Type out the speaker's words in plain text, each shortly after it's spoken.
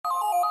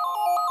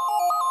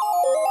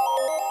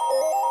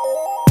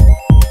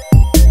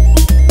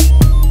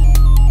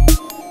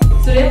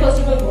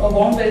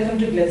warm welcome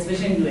to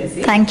GlitzVision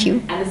USA. Thank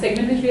you. And the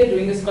segment which we are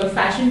doing is called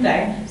Fashion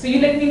Time. So you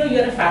let me know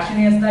you're a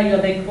fashionista.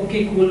 You're like,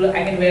 okay, cool,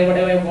 I can wear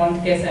whatever I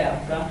want. Kaisa hai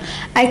aapka?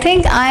 I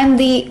think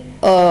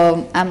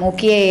I'm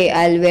okay.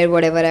 I'll wear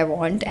whatever I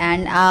want,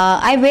 and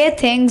I wear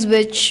things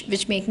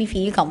which make me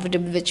feel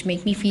comfortable, which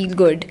make me feel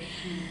good.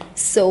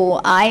 So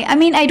I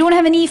mean I don't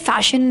have any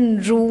fashion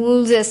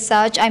rules as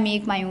such. I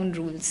make my own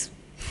rules.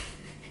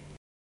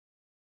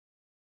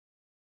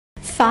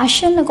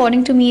 Fashion,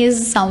 according to me, is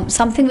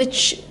something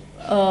which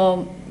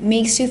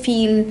makes you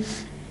feel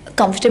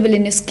comfortable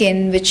in your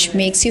skin, which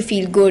makes you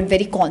feel good,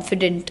 very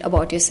confident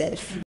about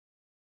yourself.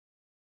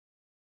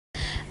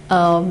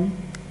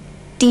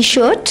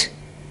 T-shirt,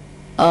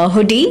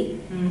 hoodie,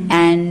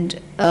 and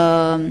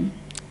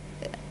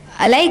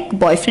I like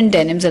boyfriend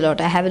denims a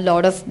lot. I have a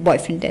lot of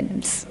boyfriend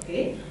denims.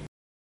 Okay.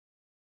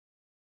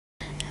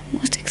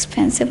 Most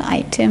expensive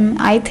item,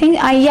 I think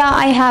I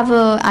have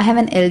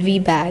an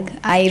LV bag.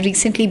 I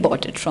recently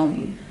bought it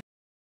from.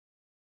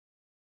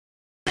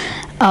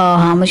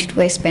 How much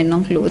do I spend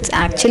on clothes?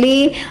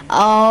 Actually,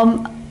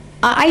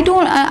 I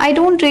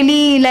don't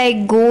really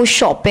like go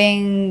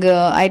shopping.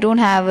 I don't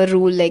have a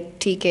rule like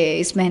ठीक है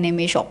इस महीने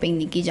में shopping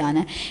नहीं की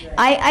जाना.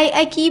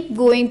 I keep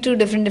going to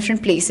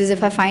different places.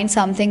 If I find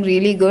something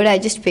really good, I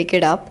just pick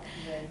it up.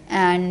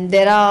 And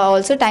there are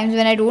also times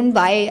when I don't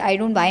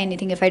buy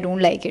anything if I don't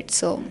like it.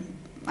 So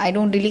I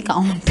don't really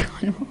count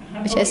on how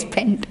much I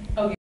spent.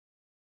 Okay.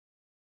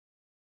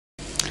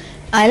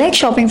 I like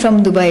shopping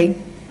from Dubai.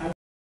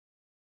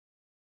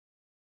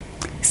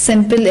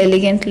 Simple,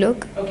 elegant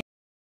look. Okay.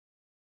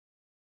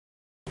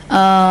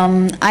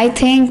 I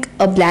think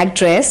a black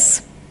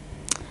dress,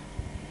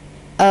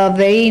 a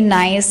very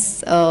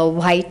nice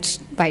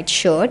white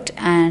shirt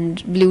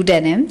and blue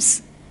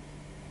denims,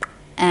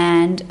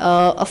 and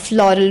a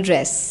floral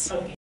dress.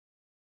 Okay.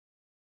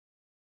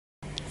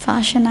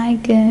 Fashion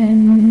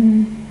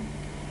icon.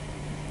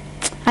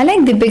 I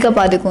like Deepika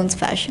Padukone's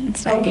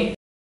fashions. Right? Okay.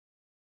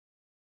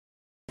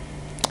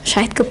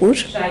 Shahid Kapoor.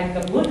 Shahid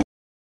Kapoor.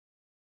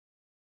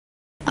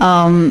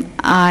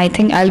 I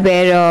think I'll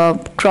wear a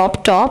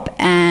crop top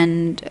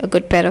and a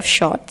good pair of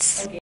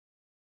shorts. Okay.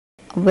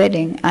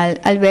 Wedding.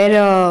 I'll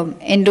wear a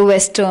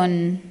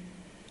Indo-Western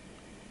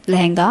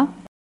lehenga.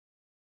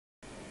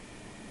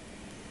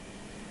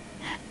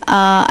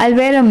 I'll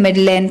wear a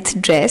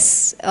mid-length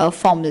dress, a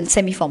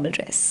semi-formal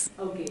dress.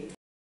 Okay.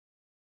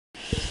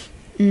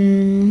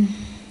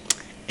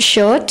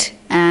 Shirt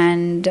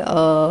and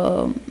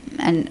a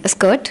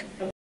skirt.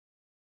 Okay.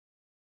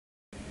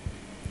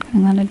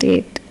 I'm on a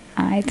date.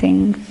 I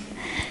think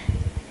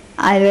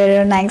I'll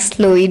wear a nice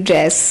flowy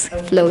dress.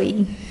 Okay.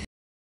 Flowy.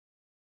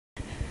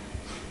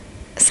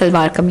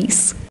 Salwar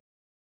kameez.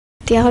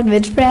 Day out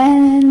with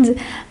friends.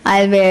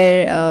 I'll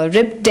wear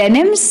ripped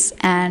denims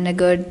and a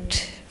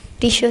good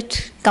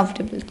t-shirt,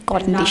 comfortable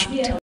cotton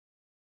t-shirt.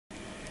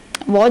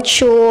 Watch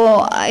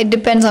show, it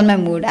depends on my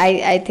mood.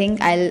 I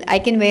think I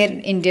can wear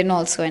Indian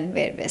also and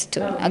wear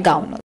Western, a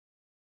gown.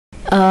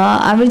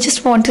 I will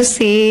just want to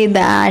say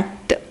that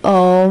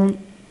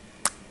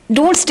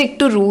don't stick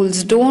to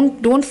rules.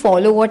 Don't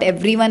follow what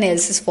everyone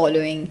else is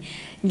following.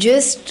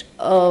 Just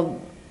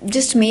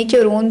make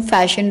your own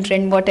fashion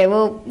trend.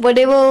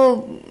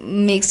 Whatever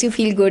makes you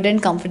feel good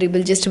and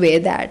comfortable, just wear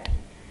that.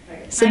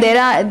 So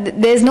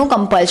there's no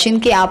compulsion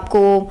कि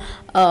आपको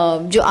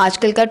जो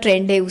आजकल का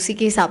trend है उसी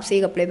के हिसाब से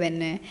ही कपड़े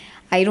पहनने हैं.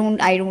 I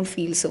don't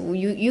feel so.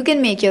 You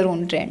can make your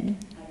own trend.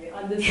 Okay.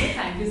 On this note,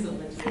 thank you so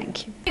much.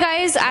 Thank you. Hey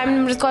guys,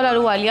 I'm Rizqa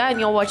Laluwalia and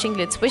you're watching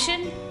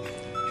GlitzVision.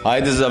 Hi,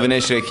 this is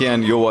Avinesh Rekhi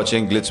and you're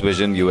watching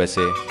GlitzVision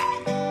USA.